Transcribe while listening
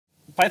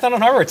Python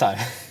on hardware time.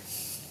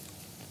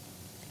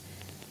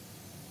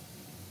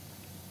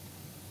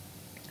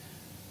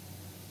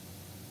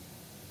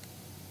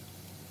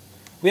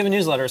 We have a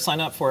newsletter. Sign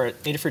up for it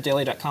at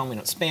adafruitdaily.com. We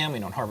don't spam. We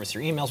don't harvest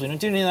your emails. We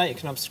don't do any of that. You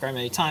can subscribe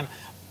any time.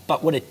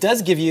 But what it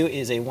does give you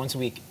is a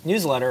once-a-week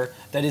newsletter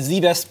that is the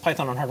best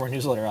Python on hardware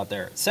newsletter out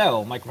there.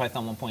 So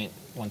MicroPython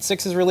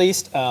 1.16 is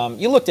released.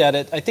 You looked at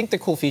it. I think the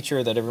cool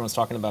feature that everyone's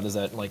talking about is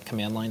that like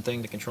command line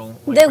thing to control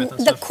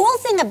MicroPython the cool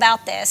thing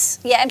about this,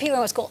 yeah, MP1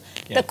 was cool.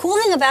 Yeah. The cool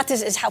thing about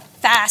this is how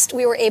fast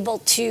we were able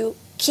to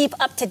keep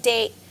up to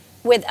date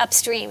with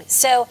upstream.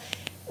 So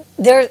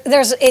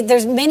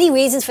there's many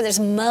reasons for this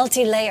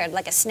multi-layered,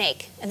 like a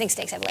snake. I think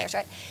snakes have layers,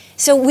 right?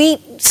 So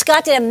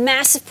Scott did a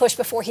massive push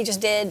before he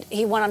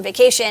went on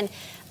vacation,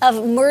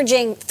 of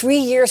merging 3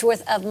 years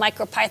worth of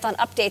MicroPython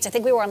updates. I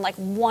think we were on like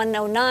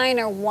 109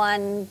 or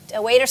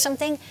 108 or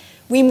something.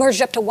 We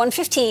merged up to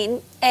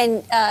 115,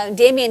 and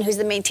Damien, who's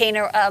the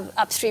maintainer of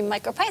upstream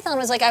MicroPython,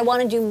 was like, I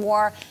want to do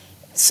more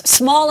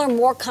smaller,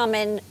 more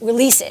common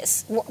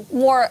releases,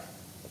 more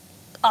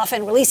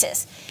often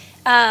releases.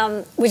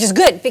 Which is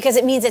good because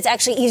it means it's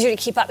actually easier to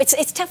keep up.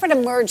 It's tougher to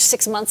merge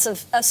 6 months of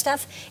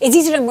stuff. It's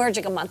easier to merge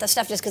like a month of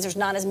stuff just because there's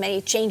not as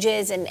many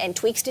changes and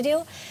tweaks to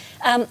do.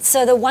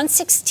 So the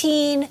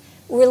 116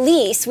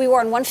 release, we were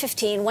on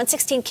 115.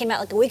 116 came out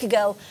like a week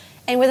ago,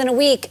 and within a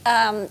week,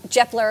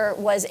 Jepler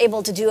was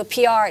able to do a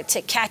PR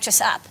to catch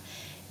us up.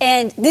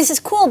 And this is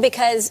cool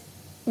because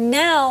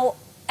now,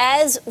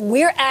 as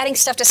we're adding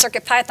stuff to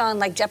CircuitPython,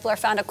 like Jepler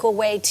found a cool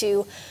way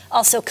to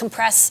also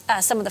compress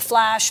some of the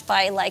flash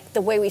by like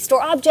the way we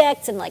store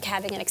objects and like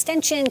having an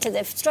extension to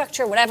the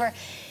structure, whatever.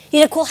 He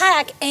did a cool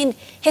hack, and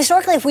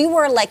historically, if we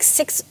were like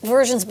 6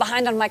 versions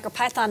behind on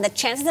MicroPython, the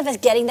chances of us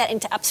getting that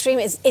into upstream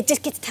it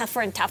just gets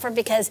tougher and tougher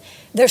because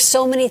there's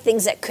so many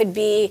things that could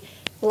be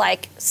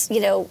like,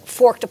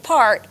 forked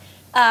apart.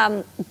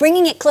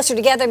 Bringing it closer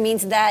together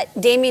means that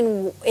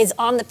Damien is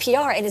on the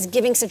PR and is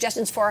giving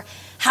suggestions for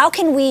how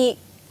can we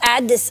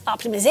add this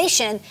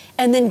optimization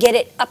and then get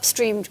it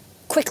upstreamed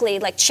quickly,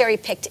 like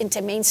cherry-picked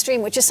into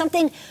mainstream, which is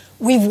something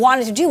we've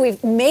wanted to do.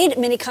 We've made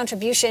many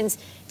contributions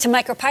to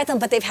MicroPython,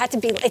 but they've had to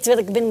be, it's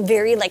really been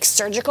very like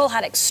surgical how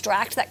to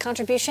extract that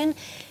contribution.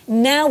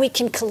 Now we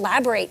can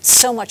collaborate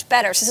so much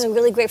better. So this is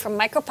really great for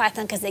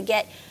MicroPython because they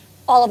get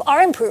all of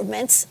our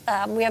improvements.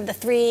 We have the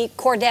 3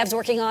 core devs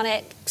working on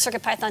it,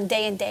 CircuitPython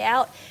day in, day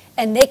out,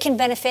 and they can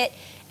benefit.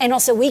 And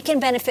also we can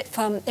benefit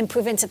from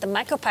improvements that the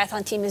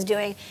MicroPython team is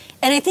doing.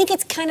 And I think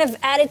it's kind of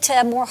added to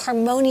a more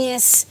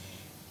harmonious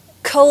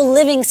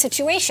co-living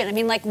situation. I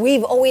mean, like,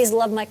 we've always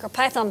loved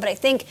MicroPython, but I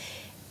think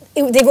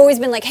they've always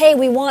been like, hey,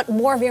 we want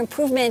more of your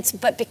improvements,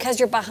 but because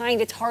you're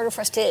behind, it's harder for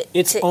us to...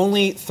 It's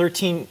only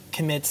 13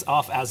 commits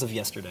off as of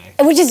yesterday.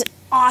 Which is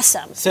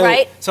awesome,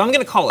 right? So I'm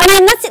going to call it. I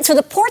mean, that's it. So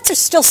the ports are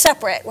still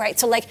separate, right?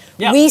 So, like,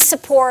 we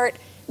support...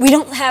 We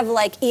don't have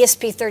like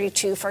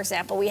ESP32, for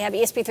example. We have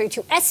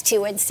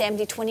ESP32S2 and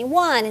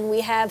SAMD21, and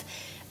we have,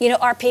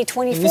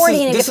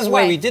 RP2040. This is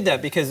why we did that,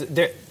 because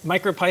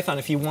MicroPython,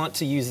 if you want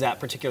to use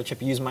that particular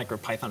chip, use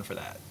MicroPython for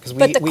that.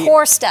 But the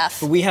core stuff.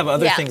 But we have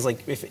other things,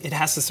 like if it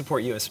has to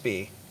support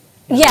USB.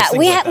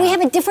 We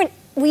have a different.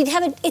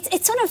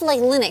 It's sort of like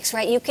Linux,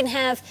 right? You can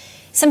have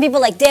some people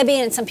like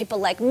Debian, and some people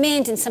like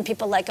Mint, and some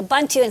people like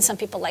Ubuntu, and some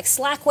people like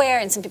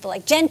Slackware, and some people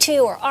like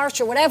Gentoo or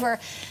Arch or whatever.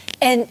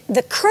 And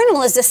the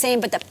kernel is the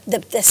same, but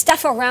the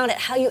stuff around it,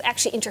 how you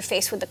actually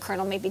interface with the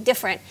kernel may be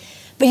different.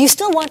 But you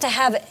still want to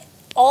have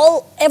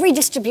every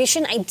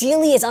distribution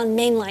ideally is on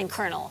mainline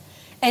kernel.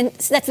 And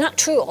that's not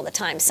true all the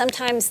time.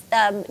 Sometimes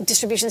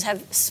distributions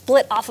have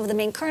split off of the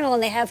main kernel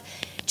and they have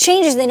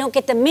changes, they don't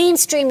get the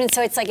mainstream, and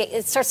so it's like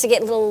it starts to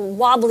get a little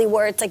wobbly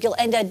where it's like you'll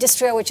end a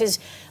distro which is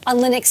on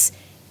Linux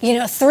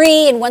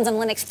 3 and one's on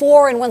Linux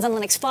 4 and one's on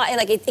Linux 5.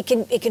 Like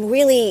it can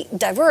really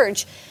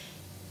diverge.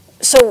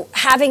 So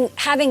having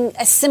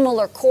a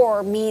similar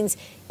core means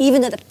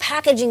even though the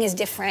packaging is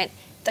different,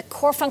 the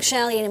core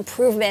functionality and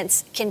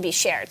improvements can be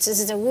shared. So this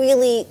is a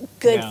really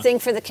good thing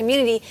for the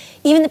community.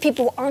 Even the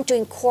people who aren't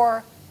doing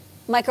core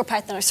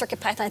MicroPython or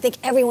CircuitPython, I think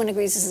everyone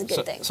agrees this is a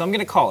good thing. So I'm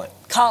going to call it.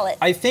 Call it.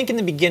 I think in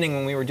the beginning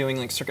when we were doing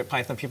like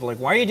CircuitPython, people were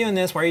like, why are you doing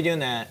this? Why are you doing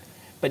that?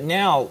 But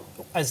now,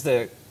 as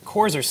the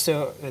cores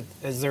are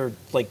as they're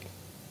like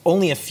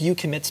only a few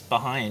commits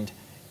behind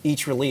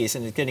each release,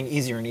 and it's getting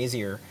easier and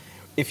easier.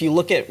 If you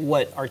look at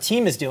what our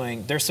team is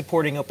doing, they're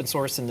supporting open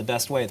source in the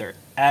best way. They're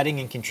adding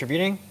and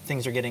contributing.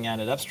 Things are getting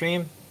added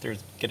upstream. They're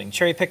getting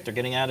cherry-picked. They're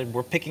getting added.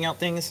 We're picking out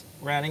things.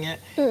 We're adding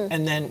it.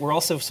 And then we're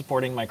also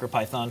supporting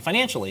MicroPython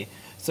financially.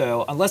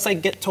 So unless I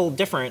get told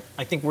different,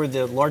 I think we're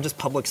the largest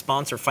public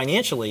sponsor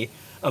financially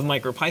of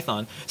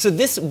MicroPython. So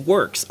this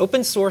works.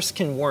 Open source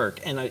can work.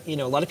 And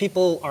a lot of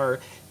people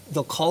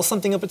they'll call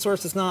something open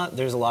source. It's not.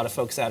 There's a lot of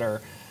folks that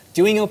are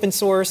doing open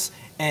source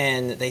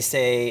and they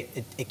say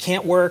it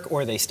can't work,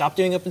 or they stop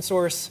doing open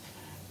source.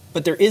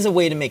 But there is a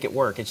way to make it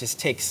work. It just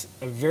takes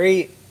a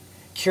very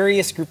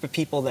curious group of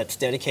people that's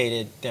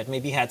dedicated, that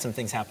maybe had some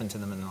things happen to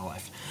them in their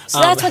life. So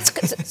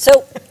that's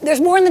so there's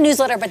more in the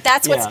newsletter, but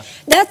that's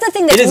the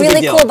thing that's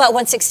really cool about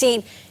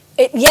 116.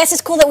 yes,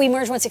 it's cool that we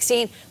merged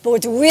 116, but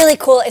what's really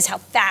cool is how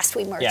fast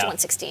we merged Yeah.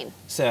 116.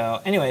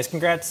 So anyways,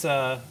 congrats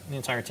the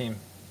entire team.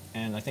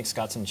 And I think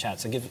Scott's in the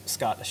chat, so give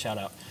Scott a shout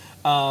out.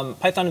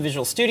 Python and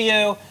Visual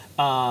Studio.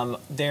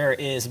 There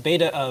is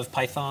beta of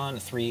Python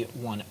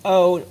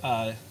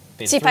 3.10.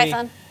 Beta 3.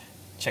 CPython.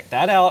 Check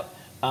that out.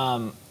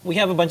 We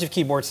have a bunch of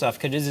keyboard stuff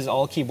because this is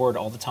all keyboard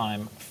all the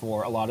time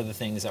for a lot of the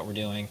things that we're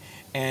doing.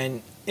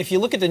 And if you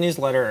look at the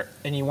newsletter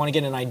and you want to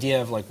get an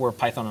idea of like where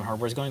Python and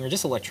hardware is going, or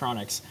just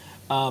electronics,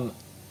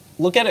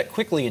 look at it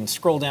quickly and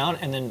scroll down,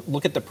 and then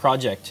look at the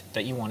project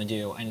that you want to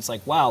do. And it's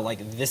like, wow,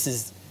 like this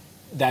is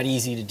that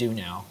easy to do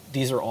now.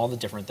 These are all the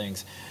different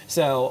things.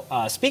 So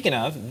speaking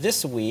of,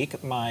 this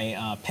week,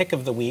 my pick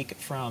of the week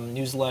from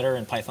newsletter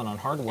and Python on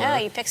hardware. Oh,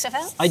 you pick stuff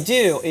out? I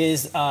do,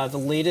 is the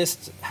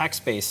latest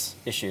Hackspace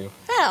issue.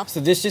 Oh. So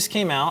this just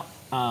came out,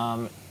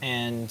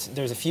 and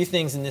there's a few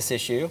things in this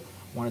issue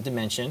I wanted to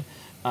mention.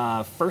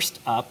 First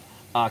up,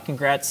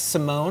 congrats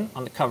Simone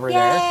on the cover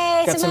there.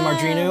 Got some Simone.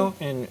 Arduino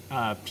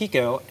and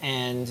Pico,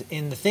 and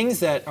in the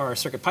things that are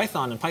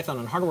CircuitPython and Python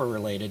on hardware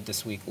related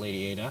this week,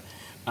 Ladyada.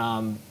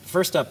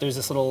 First up, there's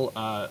this little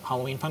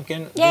Halloween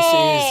pumpkin.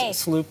 Yay! This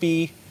is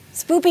Sloopy.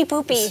 Spoopy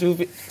poopy.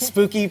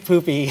 Spooky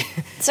Poopy.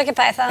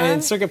 CircuitPython.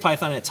 And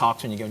CircuitPython, it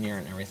talks when you go near it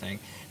and everything.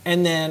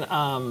 And then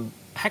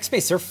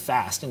Hackspace, they're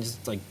fast, and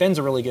just like Ben's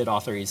a really good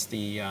author. He's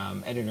the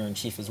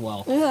editor-in-chief as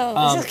well.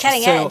 Ooh, this is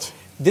cutting edge.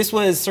 This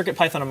was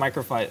CircuitPython and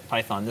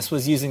MicroPython. This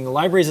was using the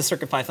libraries of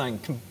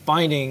CircuitPython,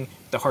 combining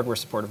the hardware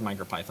support of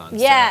MicroPython.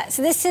 Yeah,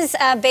 so this is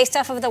based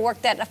off of the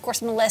work that, of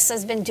course,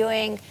 Melissa's been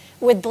doing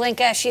with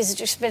Blinka. She's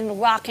just been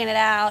rocking it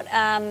out.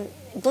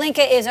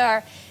 Blinka is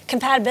our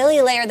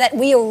compatibility layer that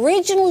we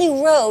originally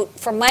wrote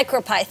for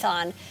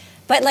MicroPython,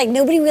 but like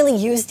nobody really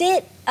used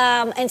it.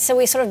 And so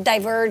we sort of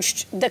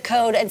diverged the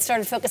code and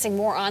started focusing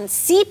more on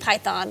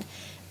CPython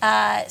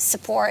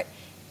support.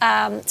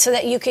 So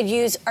that you could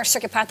use our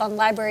CircuitPython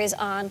libraries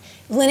on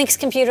Linux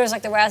computers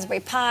like the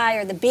Raspberry Pi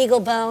or the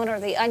BeagleBone or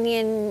the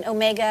Onion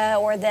Omega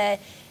or the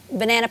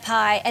Banana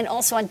Pi, and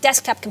also on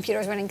desktop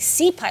computers running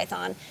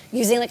CPython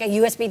using like a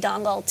USB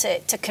dongle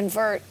to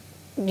convert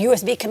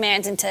USB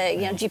commands into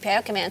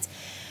GPIO commands.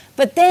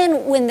 But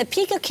then when the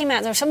Pico came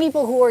out, there were some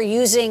people who were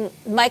using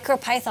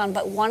MicroPython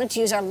but wanted to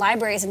use our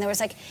libraries, and there was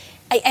like,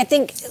 I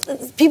think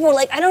people were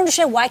like, I don't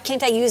understand, why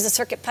can't I use the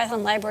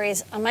CircuitPython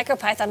libraries on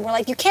MicroPython? We're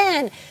like, you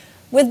can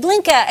with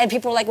Blinka, and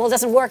people were like, well, it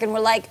doesn't work, and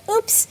we're like,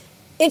 oops,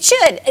 it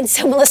should. And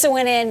so Melissa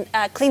went in,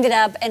 cleaned it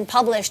up, and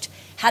published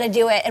how to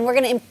do it, and we're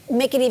going to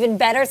make it even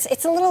better.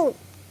 It's a little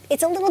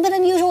bit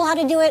unusual how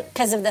to do it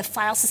because of the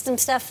file system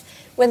stuff.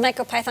 With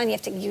MicroPython, you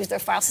have to use their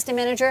file system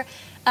manager,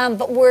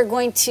 but we're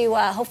going to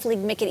hopefully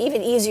make it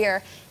even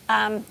easier.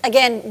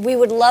 Again, we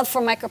would love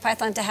for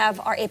MicroPython to have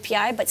our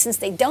API, but since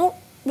they don't,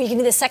 we can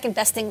do the second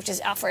best thing, which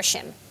is offer a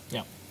shim.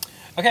 Yeah.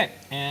 Okay,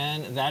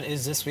 and that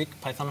is this week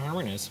Python and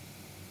Hardware News.